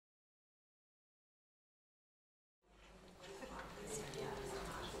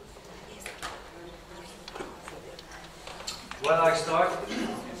Well, I start.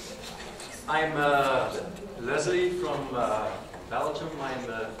 I'm Leslie from Belgium. I'm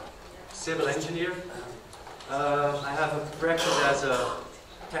a civil engineer. I have a practice as a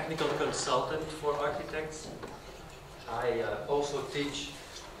technical consultant for architects. I also teach,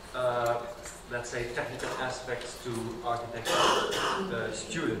 let's say, technical aspects to architecture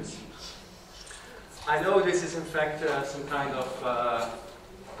students. I know this is in fact some kind of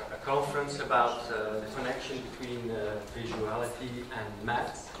a conference about the connection between visuality and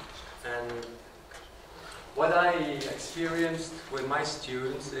math. And what I experienced with my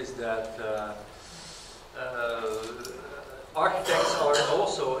students is that architects are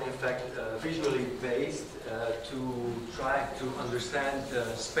also in fact visually based to try to understand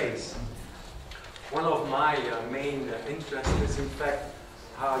space. One of my main interests is in fact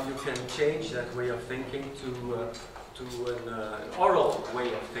how you can change that way of thinking to an oral way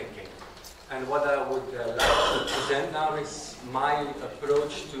of thinking. And what I would like to present now is my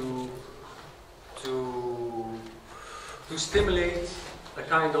approach to stimulate a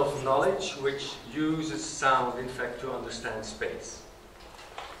kind of knowledge which uses sound, in fact, to understand space.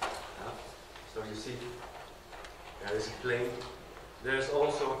 So you see, there is a plane. There's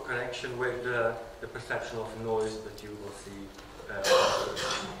also a connection with the perception of noise that you will see.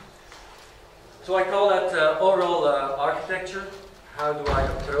 So I call that oral architecture. How do I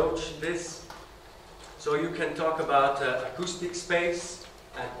approach this? So you can talk about acoustic space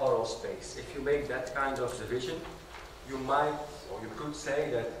and oral space. If you make that kind of division, you might, or you could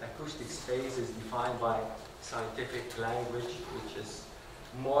say that acoustic space is defined by scientific language, which is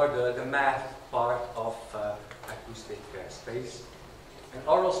more the math part of acoustic space. And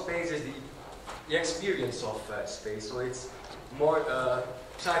oral space is the experience of space, so it's more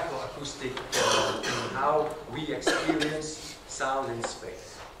psychoacoustic in how we experience sound in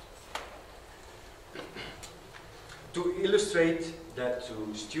space. To illustrate that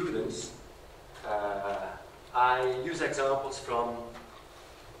to students, I use examples from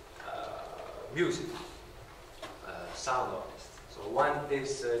music, sound artists. So one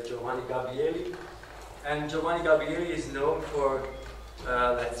is Giovanni Gabrieli, and Giovanni Gabrieli is known for,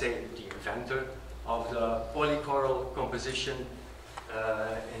 let's say, the inventor of the polychoral composition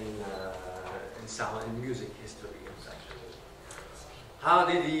in sound and music history, in fact. How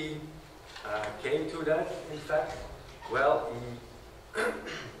did he came to that, in fact? Well, I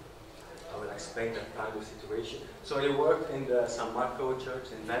will explain that kind of situation. So he worked in the San Marco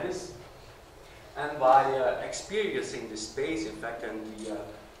Church in Venice, and by experiencing the space, in fact, and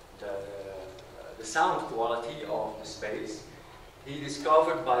the sound quality of the space, he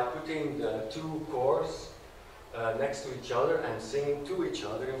discovered by putting the two cores next to each other and singing to each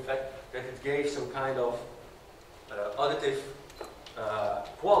other, in fact, that it gave some kind of auditive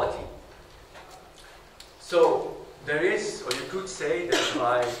quality. So there is, or you could say that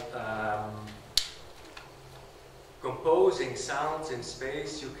by composing sounds in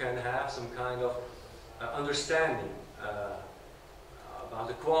space, you can have some kind of understanding about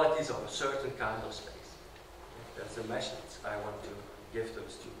the qualities of a certain kind of space. That's the message I want to give to the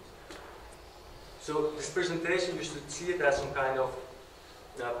students. So this presentation, you should see it as some kind of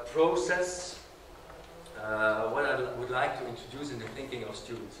process, what I would like to introduce in the thinking of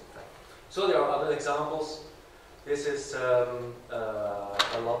students, in fact. So there are other examples. This is a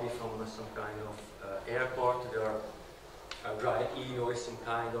lobby from some kind of airport. There are Brian Eno is some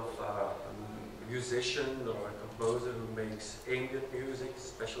kind of musician or a composer who makes ambient music,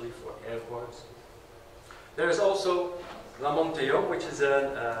 especially for airports. There is also Lamont Theon, which is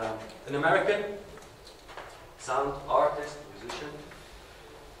an American sound artist, musician.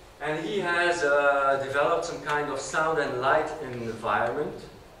 And he has developed some kind of sound and light environment,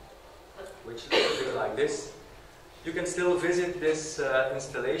 which looks a bit like this. You can still visit this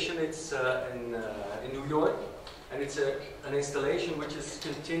installation. It's in New York, and it's an installation which is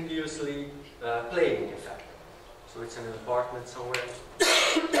continuously playing, in fact. So it's in an apartment somewhere.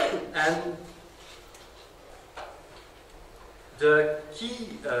 And the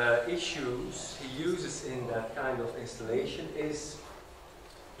key issues he uses in that kind of installation is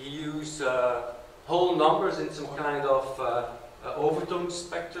he uses whole numbers in some kind of overtone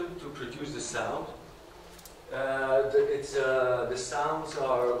spectrum to produce the sound. The sounds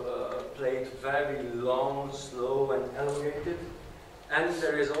are played very long, slow, and elongated, and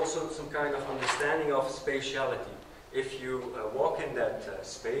there is also some kind of understanding of spatiality. If you walk in that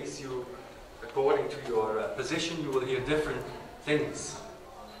space, you, according to your position, you will hear different things.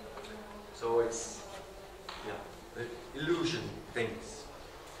 So it's illusion things.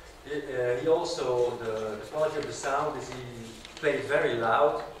 He also, the quality of the sound is he played very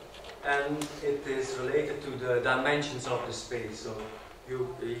loud, and it is related to the dimensions of the space. So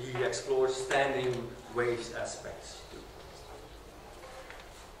he explores standing waves aspects too.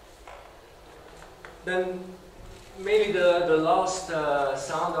 Then maybe the last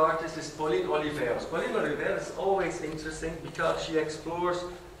sound artist is Pauline Oliveros. Pauline Oliveros is always interesting because she explores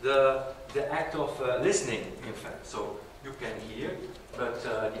the act of listening, in fact. So you can hear, but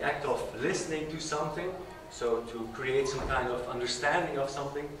the act of listening to something, so to create some kind of understanding of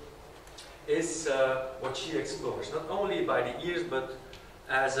something, is what she explores, not only by the ears, but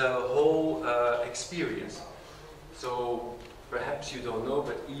as a whole experience. So perhaps you don't know,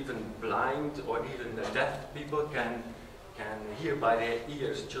 but even blind or even deaf people can hear by their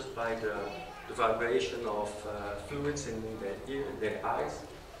ears, just by the vibration of fluids in their eyes.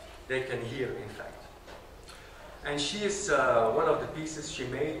 They can hear, in fact. And she is, one of the pieces she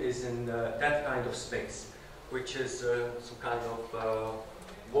made is in that kind of space, which is some kind of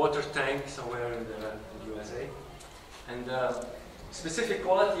water tank somewhere in the USA. And the specific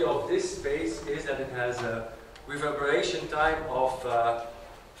quality of this space is that it has a reverberation time of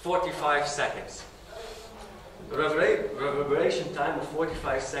 45 seconds. The reverberation time of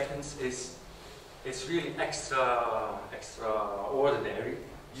 45 seconds is really extraordinary.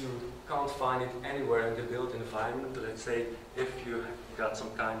 You can't find it anywhere in the built environment. Let's say if you got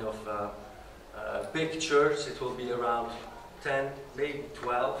some kind of big church, it will be around 10, maybe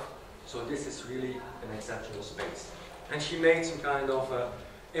 12. So this is really an exceptional space. And she made some kind of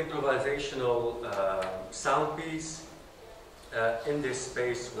improvisational sound piece in this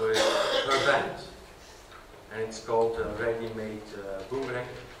space with her band. And it's called Ready-Made Boomerang.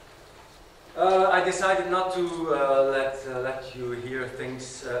 I decided not to let you hear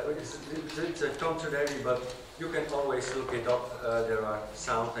things. It's contrary, but you can always look it up. There are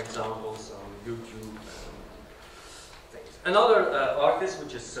sound examples on YouTube. Things. Another artist,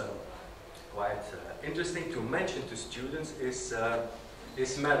 which is quite interesting to mention to students, is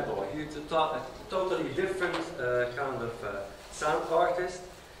Metropolitan. He's a totally different kind of sound artist.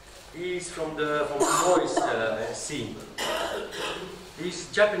 He's from the noise scene. He's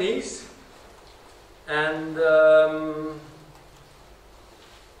Japanese, and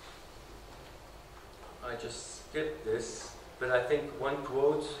I just skipped this, but I think one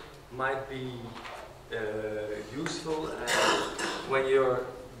quote might be useful when you're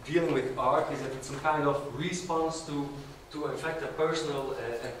dealing with art, is that it's some kind of response to in fact a personal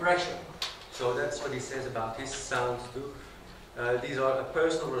impression. So that's what he says about his sounds too. These are a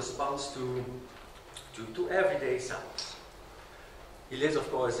personal response to everyday sounds. He lives, of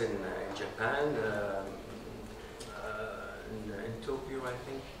course, in Japan, in Tokyo, I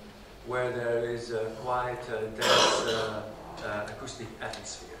think, where there is a quite dense acoustic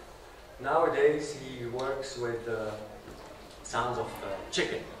atmosphere. Nowadays, he works with sounds of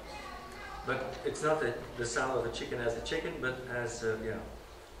chicken. But it's not the sound of a chicken as a chicken, but as the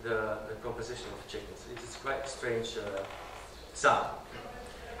composition of chickens. It's quite a strange sound.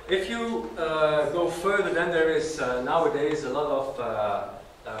 If you go further, then there is nowadays a lot of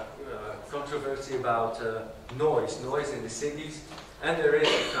controversy about noise in the cities. And there is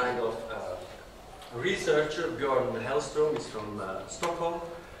a kind of researcher, Björn Hellström, is from Stockholm,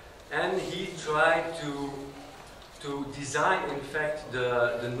 and he tried to design, in fact,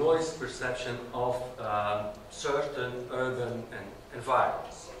 the noise perception of certain urban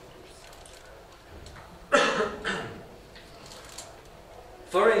environments.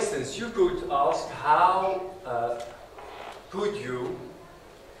 For instance, you could ask, how could you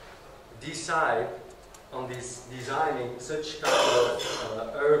decide on this designing such kind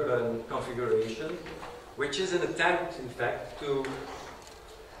of urban configuration, which is an attempt, in fact, to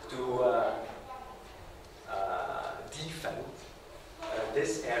defend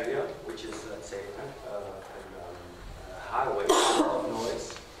this area, which is, let's say, a highway of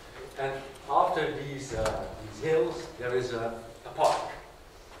noise. And after these hills, there is a park.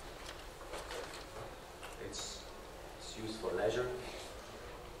 It's used for leisure.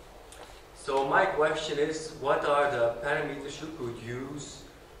 So my question is, what are the parameters you could use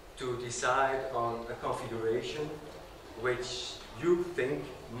to decide on a configuration which you think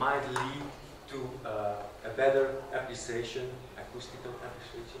might lead to a better appreciation, acoustical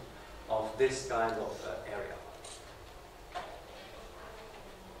appreciation of this kind of area?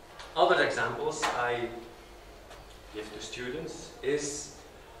 Other examples I give to students is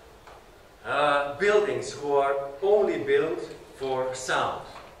buildings who are only built for sound.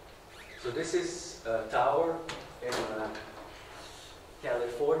 So this is a tower in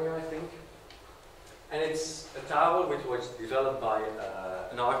California, I think. And it's a tower which was developed by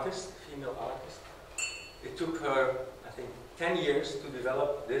an artist, female artist. It took her, I think, 10 years to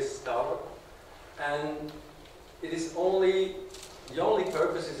develop this tower. And it is only, the only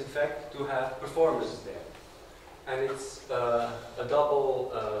purpose is in fact to have performances there. And it's a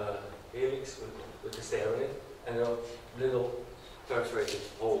double helix with a stair in it and a little perforated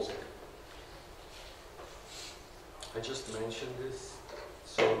holes in it. I just mentioned this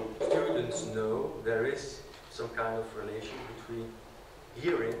so students know there is some kind of relation between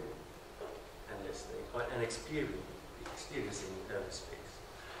hearing and listening, and experiencing space.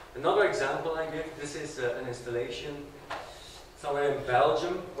 Another example I give, this is an installation somewhere in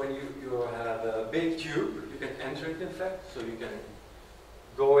Belgium. When you have a big tube, you can enter it in fact, so you can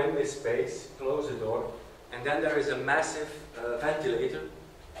go in this space, close the door, and then there is a massive ventilator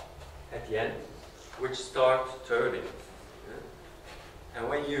at the end, which starts turning. Yeah? And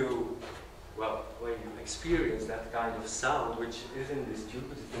when you experience that kind of sound, which is in this tube,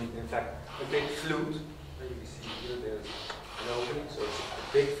 it's in fact a big flute. You can see here there's an opening, so it's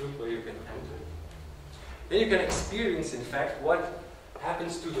a big flute where you can enter. Then you can experience, in fact, what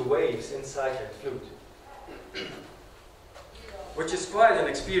happens to the waves inside that flute, which is quite an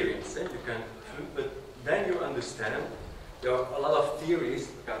experience. You can flute, but then you understand. There are a lot of theories,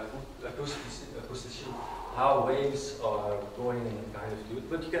 kind of acoustician, how waves are going in a kind of fluid,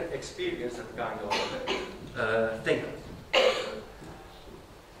 but you can experience that kind of thing.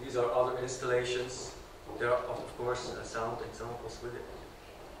 These are other installations. There are, of course, sound examples with it.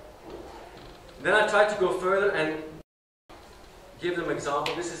 Then I try to go further and give them an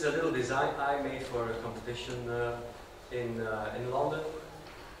example. This is a little design I made for a competition in London.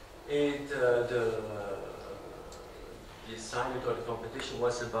 The assignment or the competition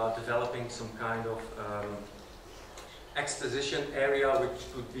was about developing some kind of exposition area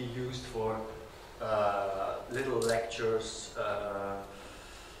which could be used for little lectures,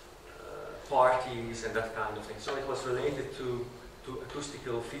 parties and that kind of thing. So it was related to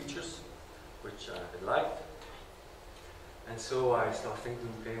acoustical features, which I liked. And so I started thinking,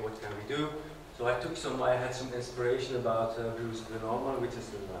 okay, what can we do? So I had some inspiration about Bruce Norman, which is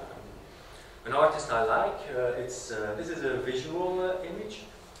an artist I like. This is a visual image.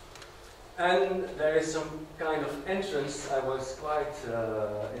 And there is some kind of entrance I was quite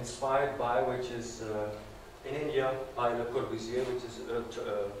inspired by, which is in India by Le Corbusier, which is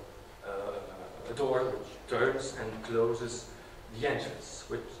a door which turns and closes the entrance,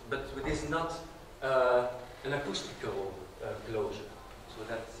 but it is not an acoustical closure. So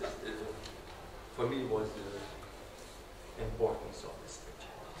that for me was the importance of this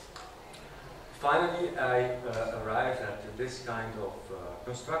picture. Finally, I arrived at this kind of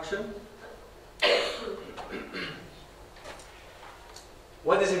construction.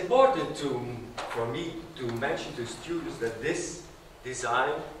 What is important for me to mention to students that this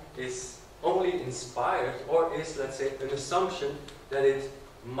design is only inspired, or is, let's say, an assumption that it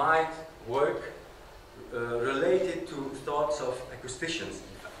might work related to thoughts of acousticians,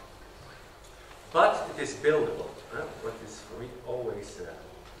 in fact. But it is buildable, what is for me always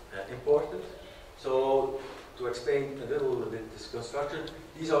important. So, to explain a little bit this construction,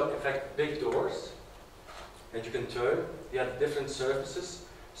 these are in fact big doors that you can turn. They have different surfaces,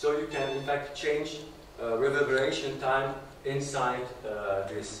 so you can in fact change reverberation time inside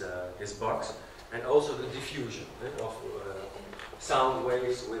this box, and also the diffusion of sound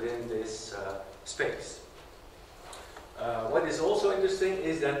waves within this space. What is also interesting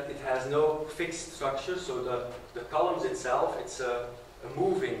is that it has no fixed structure, so the columns itself, it's a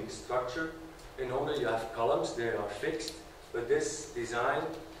moving structure. In order you have columns, they are fixed, but this design,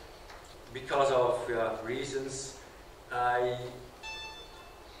 because of reasons,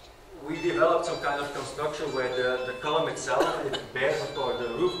 we developed some kind of construction where the column itself, it bears upon the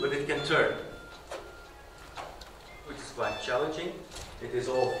roof, but it can turn, which is quite challenging. It is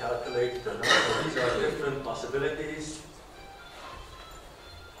all calculated, and so these are different possibilities,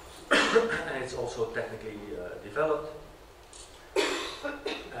 and it's also technically developed.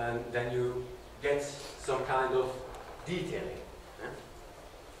 And then you get some kind of detailing.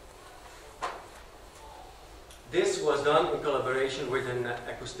 This was done in collaboration with an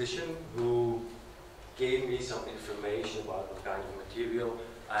acoustician who gave me some information about what kind of material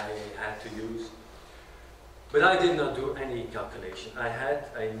I had to use. But I did not do any calculation.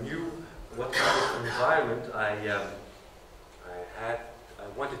 I knew what kind of environment I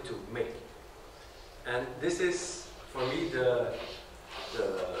wanted to make. And this is, for me,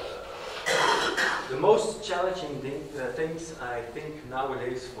 the most challenging things I think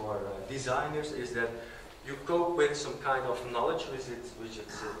nowadays for designers is that you cope with some kind of knowledge which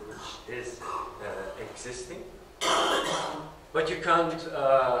is existing, but you can't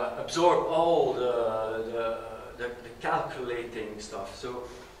absorb all the the calculating stuff. So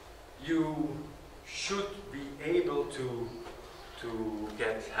you should be able to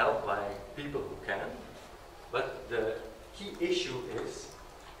get help by people who can, but the key issue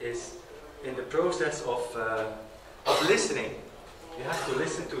is in the process of listening. You have to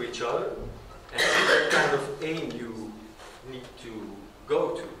listen to each other and see what kind of aim you need to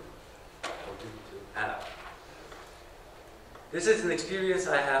go to or to have. This is an experience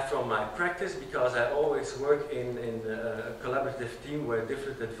I have from my practice because I always work in a collaborative team where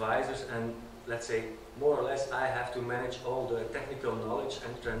different advisors and, let's say, more or less I have to manage all the technical knowledge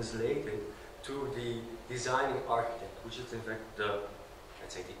and translate it to the designing architect, which is in fact the,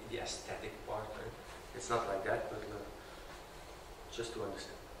 let's say, the aesthetic part. Right? It's not like that, but just to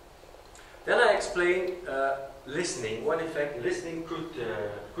understand. Then I explain listening, what in fact listening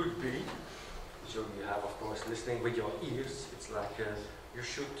could be. So you have, of course, listening with your ears. It's like you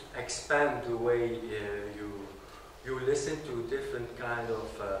should expand the way you listen to different kind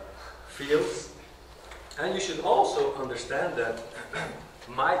of fields. And you should also understand that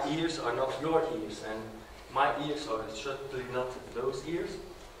my ears are not your ears, and my ears are certainly not those ears.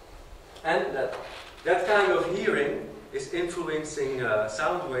 And that kind of hearing is influencing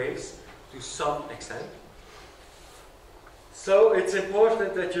sound waves to some extent. So it's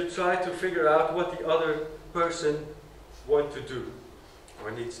important that you try to figure out what the other person wants to do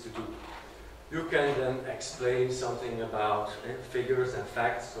or needs to do. You can then explain something about figures and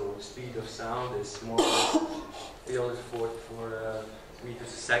facts. So the speed of sound is more than 344 meters a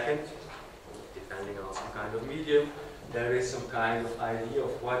second, depending on some kind of medium. There is some kind of idea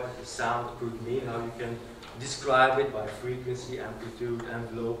of what the sound could mean, how you can describe it by frequency, amplitude,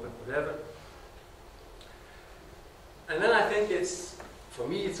 envelope, and whatever. And then I think for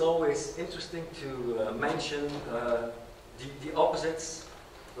me, it's always interesting to mention the opposites,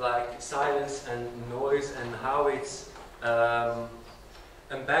 like silence and noise, and how it's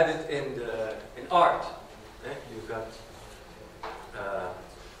embedded in art. You've got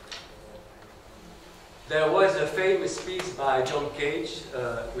there was a famous piece by John Cage,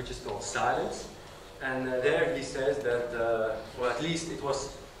 which is called Silence, and there he says that, or at least it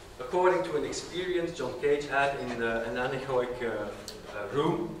was according to an experience John Cage had in an anechoic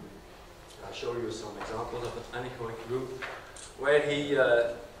room. I'll show you some examples of an anechoic room, where he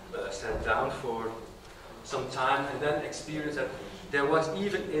sat down for some time and then experienced that there was,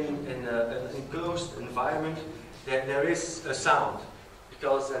 even in an enclosed environment, that there is a sound.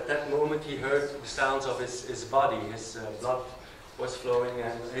 Because at that moment he heard the sounds of his body, his blood was flowing,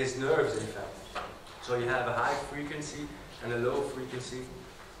 and his nerves, in fact. So you have a high frequency and a low frequency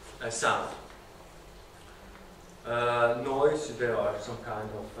sound. Noise, there are some kind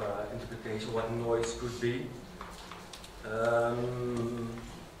of interpretation what noise could be.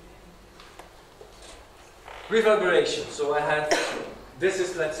 Reverberation. So I had, this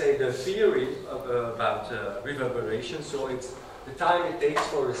is, let's say, the theory about reverberation. So it's the time it takes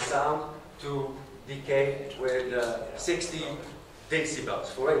for a sound to decay with 60 decibels,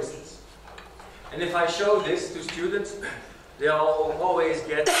 for instance. And if I show this to students, they always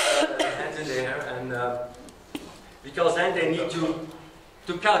get their hands in the air, and because then they need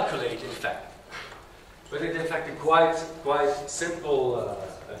to calculate, in fact. But it's in fact a quite simple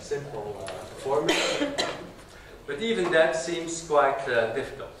formula. But even that seems quite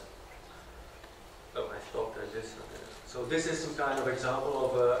difficult. Oh, I thought that this. So this is some kind of example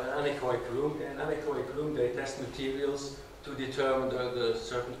of an anechoic room. In an anechoic room, they test materials to determine the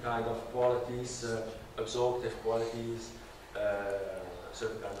certain kind of qualities, absorptive qualities,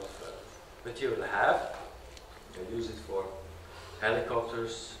 certain kind of material have. They use it for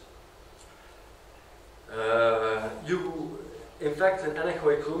helicopters. In fact, an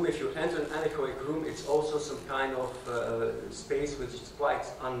anechoic room, if you enter an anechoic room, it's also some kind of space which is quite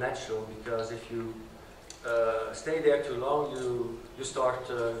unnatural, because if you stay there too long, you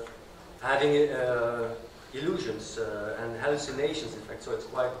start having illusions and hallucinations, in fact. So it's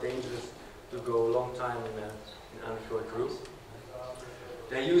quite dangerous to go a long time in an anechoic room.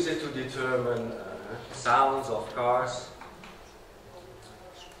 They use it to determine sounds of cars.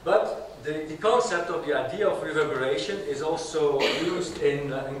 But the concept of the idea of reverberation is also used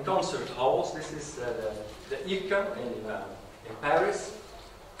in concert halls. This is the IRCA in Paris,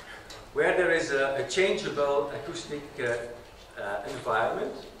 where there is a changeable acoustic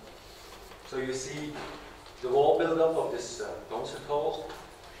environment. So you see the wall build-up of this concert hall.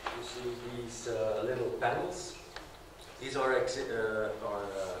 You see these little panels. These are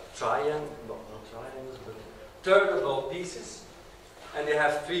triangles, not triangles, but turnable pieces. And they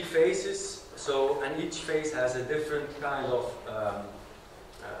have 3 faces. So, and each face has a different kind of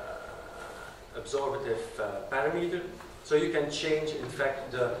absorptive parameter, so you can change, in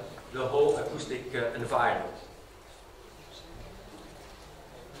fact, the whole acoustic environment.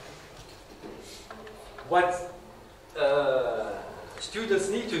 What students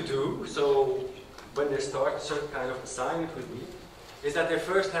need to do, so when they start a certain kind of assignment with me, is that they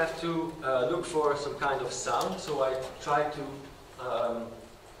first have to look for some kind of sound. So I try to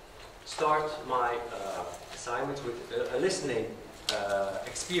start my assignments with a listening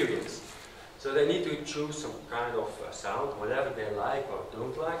experience. So they need to choose some kind of sound, whatever they like or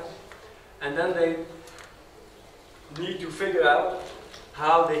don't like. And then they need to figure out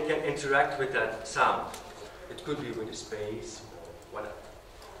how they can interact with that sound. It could be with a space or whatever.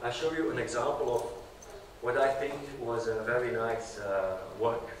 I'll show you an example of what I think was a very nice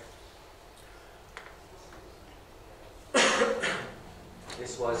work.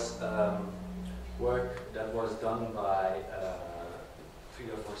 This was work that was done by 3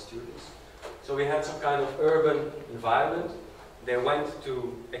 or 4 students. So we had some kind of urban environment. They went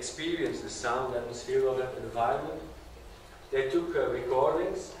to experience the sound atmosphere of that environment. They took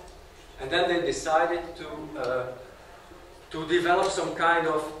recordings, and then they decided to develop some kind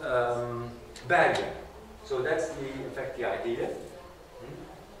of barrier. So that's in fact the idea.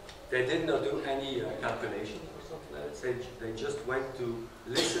 They did not do any calculation or something like that. They just went to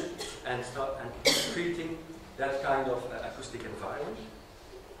listen and start creating that kind of acoustic environment.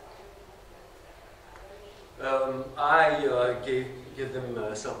 I give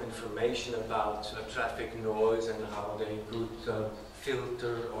them some information about traffic noise and how they could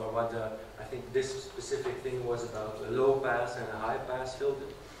filter, or what I think this specific thing was about a low pass and a high pass filter.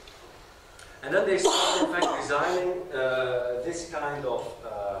 And then they started, in fact, designing this kind of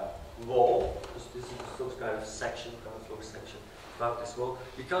wall. This is some kind of section, ground floor section about this wall,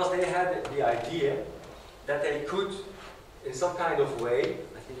 because they had the idea that they could, in some kind of way,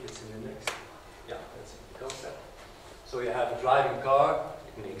 I think it's in the next, yeah, that's the concept. So you have a driving car,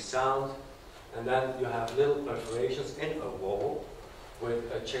 it makes sound, and then you have little perforations in a wall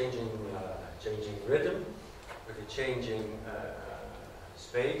with a changing rhythm, with a changing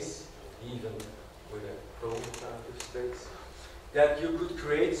space, even with a tone kind of space, that you could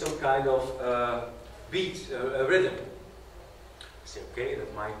create some kind of beat, a rhythm. You say, okay,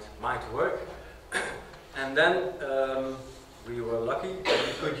 that might work. And then we were lucky that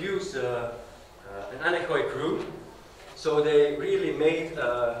we could use an anechoic room. So they really made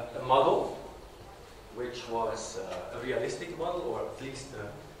a model, which was a realistic model, or at least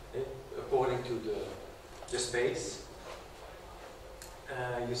according to the space.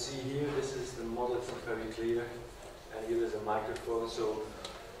 You see here, this is the model, it's not very clear. And here is a microphone, so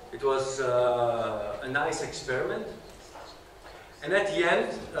it was a nice experiment. And at the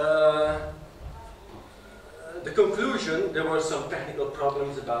end, the conclusion, there were some technical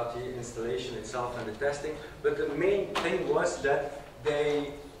problems about the installation itself and the testing, but the main thing was that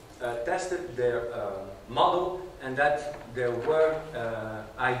they tested their model, and that there were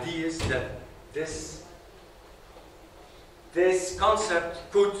ideas that this concept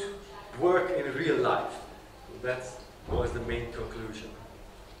could work in real life. That was the main conclusion.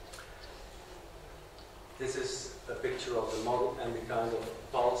 This is a picture of the model and the kind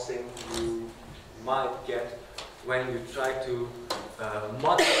of pulsing you might get when you try to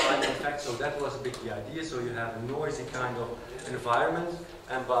modify the effect. So that was a bit the idea. So you have a noisy kind of environment,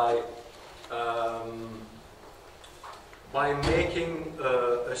 and by making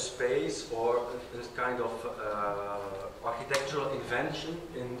a space or a kind of architectural intervention,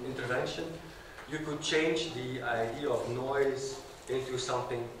 you could change the idea of noise into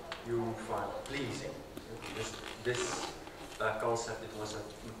something you find pleasing. This concept, it was a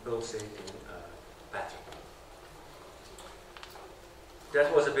pulsating pattern.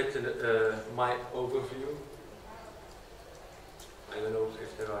 That was a bit my overview. I don't know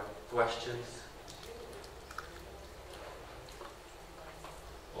if there are questions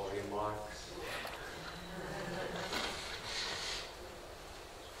or remarks.